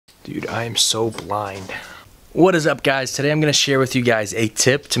Dude, I am so blind. What is up, guys? Today I'm going to share with you guys a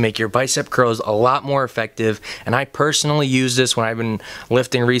tip to make your bicep curls a lot more effective, and I personally use this when I've been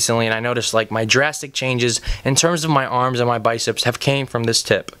lifting recently, and I noticed like my drastic changes in terms of my arms and my biceps have came from this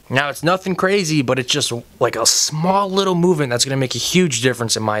tip. Now it's nothing crazy, but it's just like a small little movement that's going to make a huge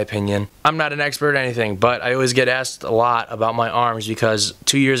difference in my opinion. I'm not an expert or anything, but I always get asked a lot about my arms because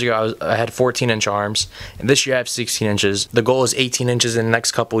 2 years ago I had 14-inch arms, and this year I have 16 inches. The goal is 18 inches in the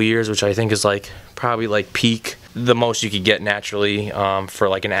next couple years, which I think is like probably like peak, the most you could get naturally for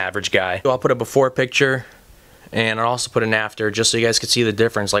like an average guy. So I'll put a before picture and I'll also put an after just so you guys can see the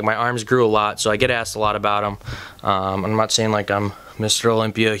difference. Like my arms grew a lot, so I get asked a lot about them. I'm not saying like I'm Mr.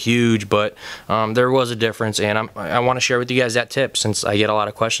 Olympia huge, but there was a difference, and I want to share with you guys that tip since I get a lot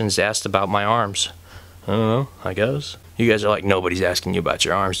of questions asked about my arms. I don't know, I guess. You guys are like, nobody's asking you about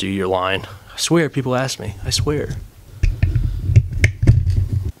your arms, dude, you're lying. I swear people ask me, I swear.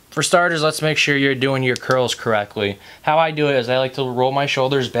 For starters, let's make sure you're doing your curls correctly. How I do it is I like to roll my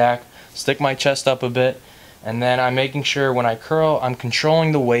shoulders back, stick my chest up a bit, and then I'm making sure when I curl, I'm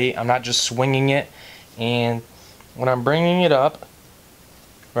controlling the weight. I'm not just swinging it. And when I'm bringing it up,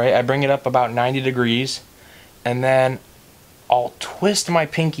 right, I bring it up about 90 degrees, and then I'll twist my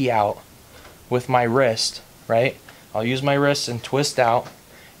pinky out with my wrist, right? I'll use my wrist and twist out,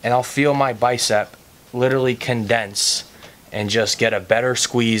 and I'll feel my bicep literally condense and just get a better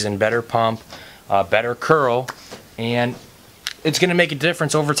squeeze and better pump, better curl, and it's gonna make a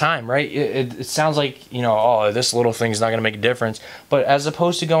difference over time, right? It sounds like, you know, oh, this little thing's not gonna make a difference, but as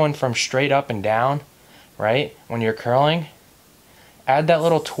opposed to going from straight up and down, right, when you're curling, add that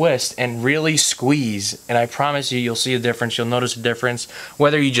little twist and really squeeze, and I promise you'll see a difference. You'll notice a difference,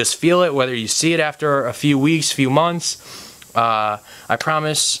 whether you just feel it, whether you see it after a few weeks, few months. I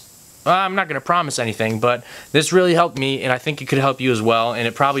promise. I'm not going to promise anything, but this really helped me, and I think it could help you as well, and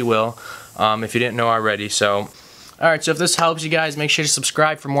it probably will if you didn't know already. So, alright, so if this helps you guys, make sure to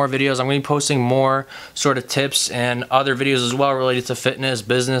subscribe for more videos. I'm going to be posting more sort of tips and other videos as well related to fitness,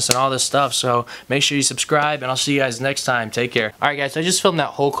 business, and all this stuff. So make sure you subscribe, and I'll see you guys next time. Take care. Alright guys, so I just filmed that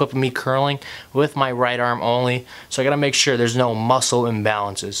whole clip of me curling with my right arm only, so I got to make sure there's no muscle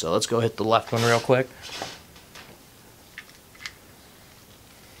imbalances. So let's go hit the left one real quick.